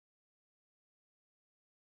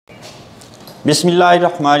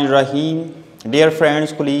बिस्मिल्लाहिर्रहमानिर्रहीम। Dear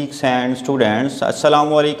friends, colleagues and students,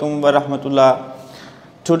 Assalamu alaikum wa rahmatullah.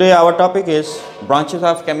 Today our topic is branches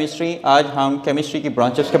of chemistry. आज हम chemistry की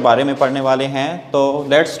branches के बारे में पढ़ने वाले हैं। तो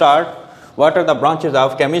let's start. What are the branches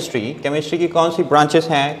of chemistry? Chemistry की कौन सी branches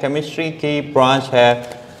हैं? Chemistry की branch है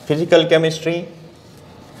physical chemistry,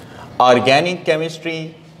 organic chemistry,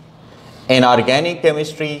 inorganic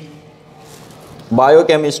chemistry,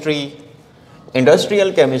 biochemistry,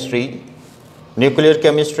 industrial chemistry, nuclear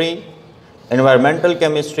chemistry, environmental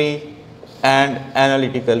chemistry and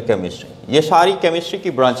analytical chemistry. ये सारी केमिस्ट्री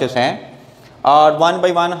की ब्रांचेस हैं और वन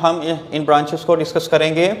बाय वन हम इन ब्रांचेस को डिस्कस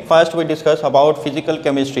करेंगे। First we discuss about physical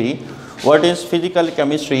chemistry. What is physical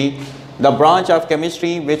chemistry? The branch of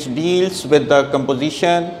chemistry which deals with the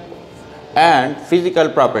composition and physical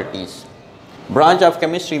properties. branch of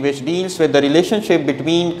chemistry which deals with the relationship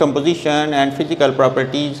between composition and physical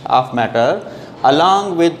properties of matter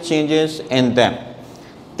along with changes in them।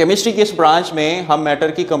 Chemistry की इस branch में हम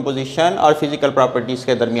matter की composition और physical properties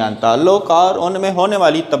के दरमियान ताल्लुक़ और उनमें होने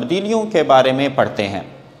वाली तब्दीलियों के बारे में पढ़ते हैं।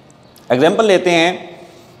 एग्जांपल लेते हैं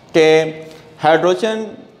कि हाइड्रोजन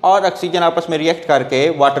और ऑक्सीजन आपस में रिएक्ट करके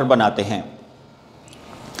वाटर बनाते हैं।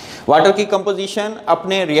 वाटर की कंपोजिशन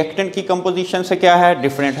अपने रिएक्टेंट की कंपोजिशन से क्या है?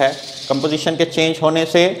 डिफरेंट है। कंपोजिशन के चेंज होने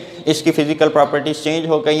से इसकी फिजिकल प्रॉपर्टीज़ चेंज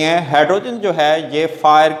हो गई हैं। हाइड्रोजन जो है ये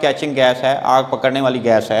फायर कैचिंग गैस है, आग पकड़ने वाली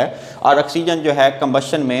गैस है, और ऑक्सीजन जो है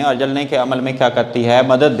कंबशन में और जलने के अमल में क्या करती है?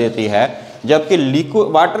 मदद देती है। जबकि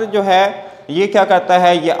लिक्विड वाटर जो है ये क्या करता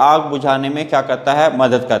है? ये आग बुझाने में क्या करता है?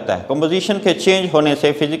 मदद करता है। कंपोजिशन के चेंज होने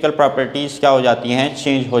से फिजिकल प्रॉपर्टीज़ क्या हो जाती हैं?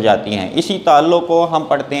 चेंज हो जाती हैं। इसी ताल्लुक़ को हम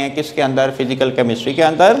पढ़ते हैं किसके अंदर? फिजिकल केमिस्ट्री के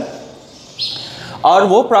अंदर। और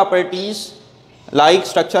वो properties like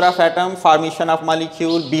structure of atom, formation of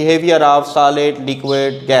molecule, behavior of solid,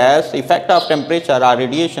 liquid, gas, effect of temperature or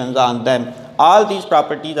radiations on them, all these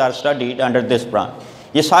properties are studied under this branch।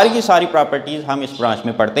 ये सारी की सारी प्रॉपर्टीज़ हम इस ब्रांच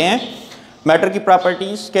में पढ़ते हैं। मैटर की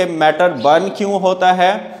प्रॉपर्टीज़ के मैटर बर्न क्यों होता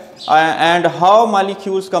है and how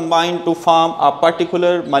molecules combine to form a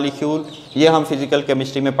particular molecule, ये हम फिजिकल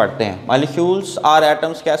केमिस्ट्री में पढ़ते हैं। मॉलिक्यूल्स और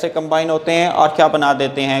एटम्स कैसे कंबाइन होते हैं और क्या बना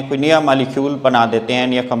देते हैं? कोई नया मॉलिक्यूल बना देते हैं,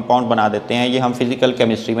 नया कंपाउंड बना देते हैं, ये हम फिजिकल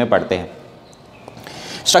केमिस्ट्री में पढ़ते हैं।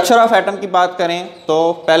 स्ट्रक्चर ऑफ एटम की बात करें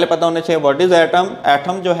तो पहले पता होना चाहिए व्हाट इज़ एटम।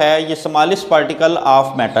 एटम जो है ये स्मॉलेस्ट पार्टिकल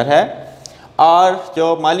ऑफ मैटर है और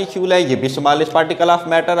जो मॉलिक्यूल है ये भी स्मॉलेस्ट पार्टिकल ऑफ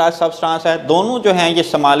मैटर और सब्सटेंस है। दोनों जो हैं ये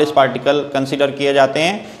स्मॉलेस्ट पार्टिकल कंसीडर किए जाते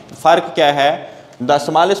हैं। फ़र्क क्या है? The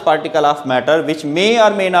smallest particle of matter which मे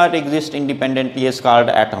और may not exist independently is called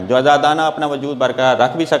atom. जो आज़ादाना अपना वजूद बरकरार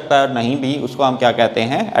रख भी सकता है और नहीं भी, उसको हम क्या कहते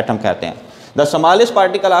हैं? एटम कहते हैं। The smallest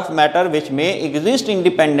particle of matter which may exist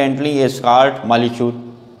independently is called molecule.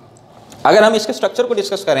 अगर हम इसके स्ट्रक्चर को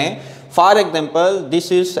डिस्कस करें, for example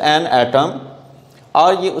this is an atom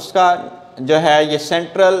और ये उसका जो है ये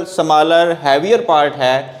सेंट्रल स्मॉलर हैवियर पार्ट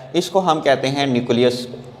है, इसको हम कहते हैं nucleus.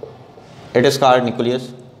 It is called nucleus.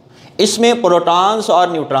 इसमें प्रोटॉन्स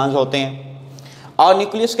और न्यूट्रॉन्स होते हैं और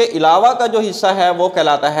न्यूक्लियस के अलावा का जो हिस्सा है वो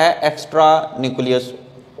कहलाता है एक्स्ट्रा न्यूक्लियस।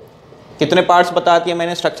 कितने पार्ट्स बताती है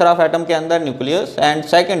मैंने स्ट्रक्चर ऑफ एटम के अंदर? Nucleus and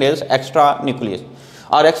second is extra nucleus.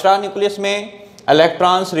 और एक्स्ट्रा न्यूक्लियस में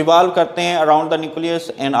इलेक्ट्रॉन्स रिवॉल्व करते हैं around the nucleus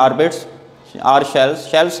in orbits और शेल्स।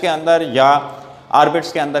 शेल्स के अंदर या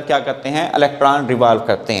ऑर्बिट्स के अंदर क्या करते हैं? इलेक्ट्रॉन रिवॉल्व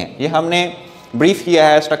करते हैं। ये हमने ब्रीफ किया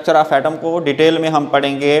है स्ट्रक्चर ऑफ एटम को। डिटेल में हम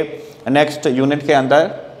पढ़ेंगे नेक्स्ट यूनिट के अंदर।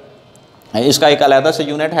 इसका एक अलग से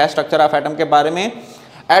यूनिट है स्ट्रक्चर ऑफ एटम के बारे में।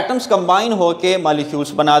 एटम्स कंबाइन होके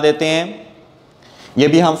मॉलिक्यूल्स बना देते हैं, ये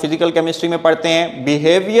भी हम फिजिकल केमिस्ट्री में पढ़ते हैं।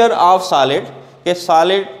 बिहेवियर ऑफ सॉलिड के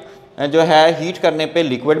सॉलिड जो है हीट करने पे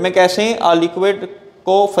लिक्विड में कैसे और लिक्विड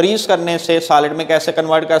को फ्रीज करने से सॉलिड में कैसे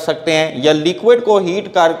कन्वर्ट कर सकते हैं, या लिक्विड को हीट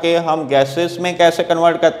करके हम गैसेस में कैसे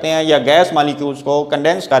कन्वर्ट करते हैं, या गैस मॉलिक्यूल्स को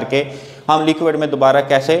कंडेंस करके हम लिक्विड में दोबारा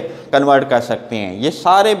कैसे कन्वर्ट कर सकते हैं। ये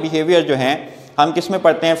सारे बिहेवियर जो हैं हम किस में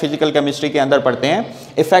पढ़ते हैं? फिजिकल केमिस्ट्री के अंदर पढ़ते हैं।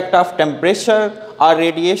 इफेक्ट ऑफ टेम्परेचर और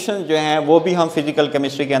रेडिएशन जो हैं वो भी हम फिजिकल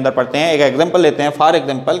केमिस्ट्री के अंदर पढ़ते हैं। एक एग्जांपल लेते हैं। फॉर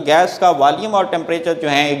एग्जांपल गैस का वॉल्यूम और टेम्परेचर जो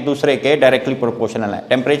है एक दूसरे के डायरेक्टली प्रोपोर्शनल है।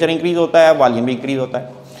 टेम्परेचर इंक्रीज होता है, वॉल्यूम भी इंक्रीज होता है,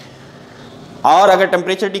 और अगर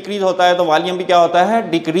टेम्परेचर डिक्रीज होता है तो वॉल्यूम भी क्या होता है?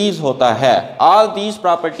 डिक्रीज होता है। All these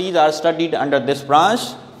properties are studied under this branch.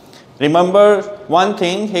 Remember one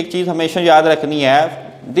thing, एक चीज़ हमेशा याद रखनी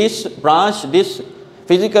है, this branch, this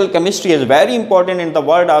physical chemistry is very important in the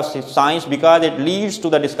world of science because it leads to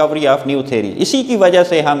the discovery of new theories. इसी की वजह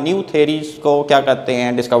से हम न्यू थेरीज को क्या करते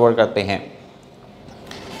हैं? डिस्कवर करते हैं।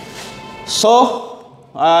 So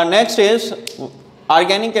next is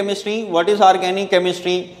organic chemistry. What is organic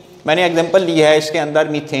chemistry? मैंने एग्जांपल ली है इसके अंदर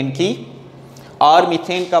मीथेन की, और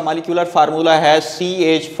मीथेन का मॉलिक्यूलर फार्मूला है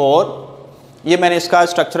CH4 ये मैंने इसका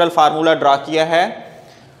स्ट्रक्चरल फार्मूला ड्रा किया है।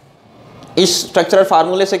 इस स्ट्रक्चरल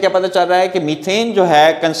फार्मूले से क्या पता चल रहा है कि मीथेन जो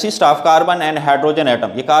है consist of carbon and hydrogen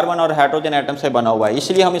atom, ये कार्बन और हाइड्रोजन एटम से बना हुआ है,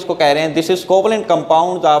 इसलिए हम इसको कह रहे हैं this is covalent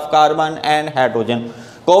compounds of carbon and hydrogen.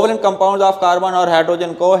 Covalent compounds of carbon और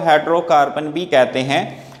हाइड्रोजन को हाइड्रोकार्बन भी कहते हैं।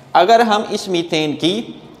 अगर हम इस मीथेन की,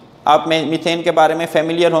 आप मीथेन के बारे में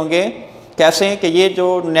फेमिलियर होंगे कैसे, कि ये जो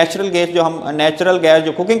नेचुरल गैस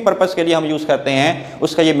जो कुकिंग पर्पस के लिए हम यूज़ करते हैं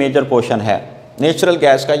उसका ये मेजर पोर्शन है, नेचुरल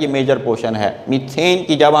गैस का ये मेजर पोर्शन है। मीथेन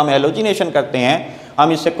की जब हम हेलोजिनेशन करते हैं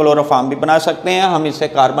हम इससे क्लोरोफॉर्म भी बना सकते हैं, हम इससे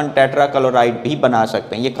कार्बन टेट्राक्लोराइड भी बना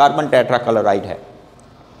सकते हैं। ये कार्बन टेट्राक्लोराइड है,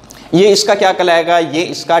 ये इसका क्या कहलाएगा, ये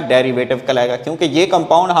इसका डेरिवेटिव कहलाएगा, क्योंकि ये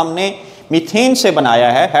कंपाउंड हमने मीथेन से बनाया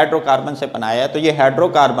है, हाइड्रोकार्बन से बनाया है, तो ये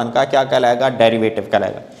हाइड्रोकार्बन का क्या कहलाएगा, डेरिवेटिव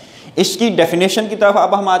कहलाएगा। इसकी डेफिनेशन की तरफ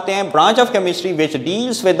अब हम आते हैं। Branch of chemistry which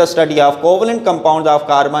deals with the study of covalent compounds of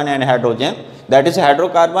carbon and hydrogen, that is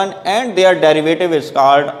hydrocarbon and there derivative is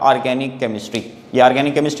called organic chemistry. ये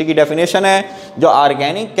ऑर्गेनिक केमिस्ट्री की डेफिनेशन है। जो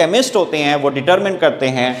ऑर्गेनिक केमिस्ट होते हैं वो डिटरमिन करते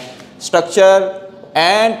हैं structure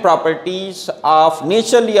and properties of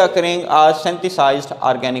naturally occurring और synthesized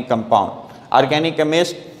organic compound. Organic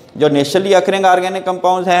chemist जो नेचुरली अकरिंग ऑर्गेनिक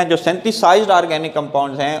कंपाउंड्स हैं, जो सिंथेसाइज्ड ऑर्गेनिक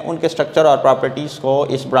कंपाउंड्स हैं, उनके स्ट्रक्चर और प्रॉपर्टीज़ को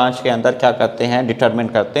इस ब्रांच के अंदर क्या करते हैं, डिटरमिन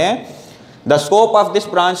करते हैं। The scope of this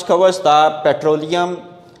branch covers the petroleum,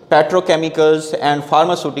 petrochemicals and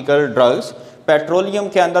pharmaceutical drugs. Petroleum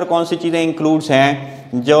के अंदर कौन सी चीज़ें इंक्लूड्स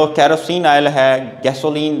हैं, जो कैरोसिन ऑयल है,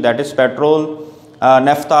 gasoline that is petrol,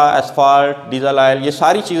 naphtha, asphalt, diesel oil, ये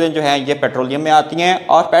सारी चीज़ें जो हैं ये पेट्रोलियम में आती हैं।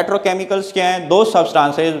 और पेट्रोकेमिकल्स क्या हैं, दो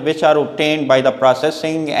substances which are obtained by the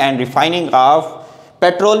processing and refining of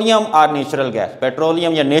petroleum और नेचुरल गैस।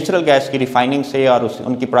 पेट्रोलियम या नेचुरल गैस की रिफाइनिंग से और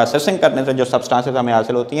उनकी प्रोसेसिंग करने से जो सब्सटेंसेस हमें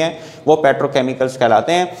हासिल होती हैं वो पेट्रोकेमिकल्स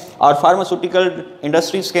कहलाते हैं। और फार्मास्यूटिकल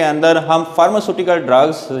इंडस्ट्रीज़ के अंदर हम फार्मास्यूटिकल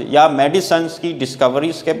ड्रग्स या मेडिसन्स की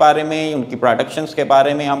डिस्कवरीज़ के बारे में, उनकी प्रोडक्शंस के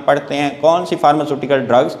बारे में हम पढ़ते हैं। कौन सी फार्मास्यूटिकल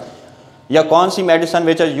ड्रग्स या कौन सी medicine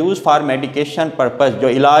which are use for medication purpose, जो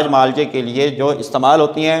इलाज मालजे के लिए जो इस्तेमाल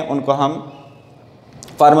होती हैं, उनको हम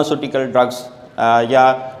फार्मास्यूटिकल ड्रग्स या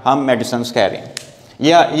हम मेडिसन्स कह रहे हैं।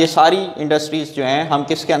 ये सारी इंडस्ट्रीज़ जो हैं हम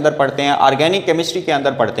किसके अंदर पढ़ते हैं, ऑर्गेनिक केमिस्ट्री के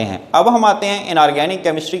अंदर पढ़ते हैं। अब हम आते हैं इनऑर्गेनिक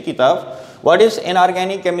केमिस्ट्री की तरफ। What is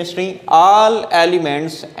inorganic chemistry? All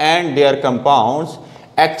elements and there compounds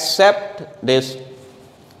accept this.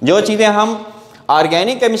 जो चीज़ें हम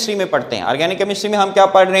ऑर्गेनिक केमिस्ट्री में पढ़ते हैं, ऑर्गेनिक केमिस्ट्री में हम क्या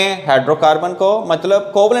पढ़ रहे हैं, हाइड्रोकार्बन को,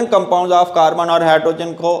 मतलब कोवलेंट कंपाउंड्स ऑफ कार्बन और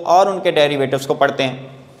हाइड्रोजन को और उनके डेरिवेटिव्स को पढ़ते हैं।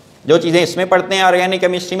 जो चीज़ें इसमें पढ़ते हैं ऑर्गेनिक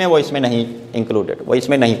केमिस्ट्री में वो इसमें नहीं इंक्लूडेड, वो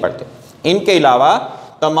इसमें नहीं पढ़ते। इनके अलावा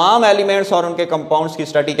तमाम एलिमेंट्स और उनके कंपाउंड्स की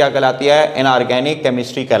स्टडी क्या कहलाती है, इनऑर्गेनिक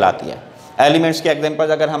केमिस्ट्री कहलाती है। एलिमेंट्स के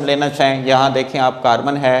एग्जांपल्स अगर हम लेना चाहें, यहाँ देखें आप,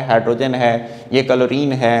 कार्बन है, हाइड्रोजन है, ये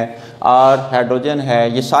क्लोरीन है और हाइड्रोजन है,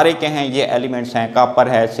 ये सारे क्या हैं, ये एलिमेंट्स हैं। कॉपर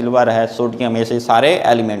है, सिल्वर है, सोडियम, ऐसे सारे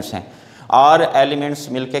एलिमेंट्स हैं। और एलिमेंट्स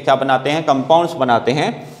मिलके क्या बनाते हैं, कंपाउंड्स बनाते हैं।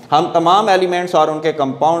 हम तमाम एलिमेंट्स और उनके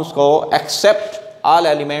कंपाउंड्स को accept, all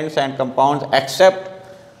elements and compounds accept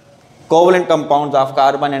covalent compounds of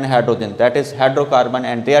carbon and hydrogen, that is hydrocarbon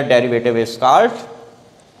and there derivative is called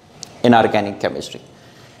inorganic chemistry.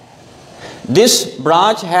 This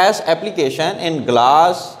branch has application in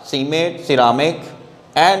glass, cement, ceramic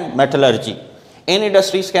and metallurgy. In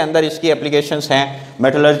industries के अंदर इसकी applications हैं।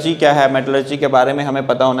 Metallurgy क्या है, metallurgy के बारे में हमें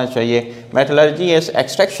पता होना चाहिए। Metallurgy is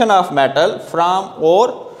extraction of metal from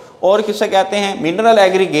और किसे कहते हैं, mineral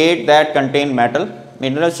aggregate that contain metal.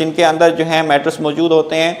 Minerals जिनके अंदर जो हैं मेटल्स मौजूद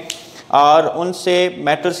होते हैं और उनसे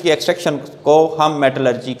मेटल्स की एक्सट्रैक्शन को हम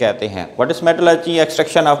मेटलर्जी कहते हैं। What is metallurgy?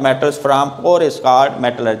 Extraction of metals from और इज कॉल्ड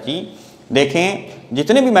मेटलर्जी। देखें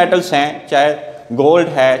जितने भी मेटल्स हैं, चाहे गोल्ड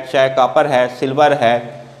है, चाहे कॉपर है, सिल्वर है,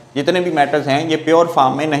 जितने भी मेटल्स हैं ये प्योर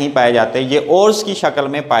फॉर्म में नहीं पाए जाते, ये ओर्स की शक्ल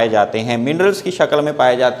में पाए जाते हैं, मिनरल्स की शक्ल में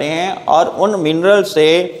पाए जाते हैं। और उन मिनरल से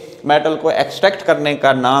मेटल को एक्सट्रैक्ट करने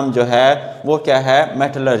का नाम जो है वो क्या है,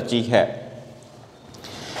 मेटलर्जी है।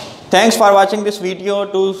 Thanks for watching this video.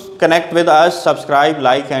 To connect with us, subscribe,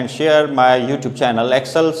 like and share my YouTube channel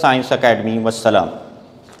Excel science academy. वस्सलाम।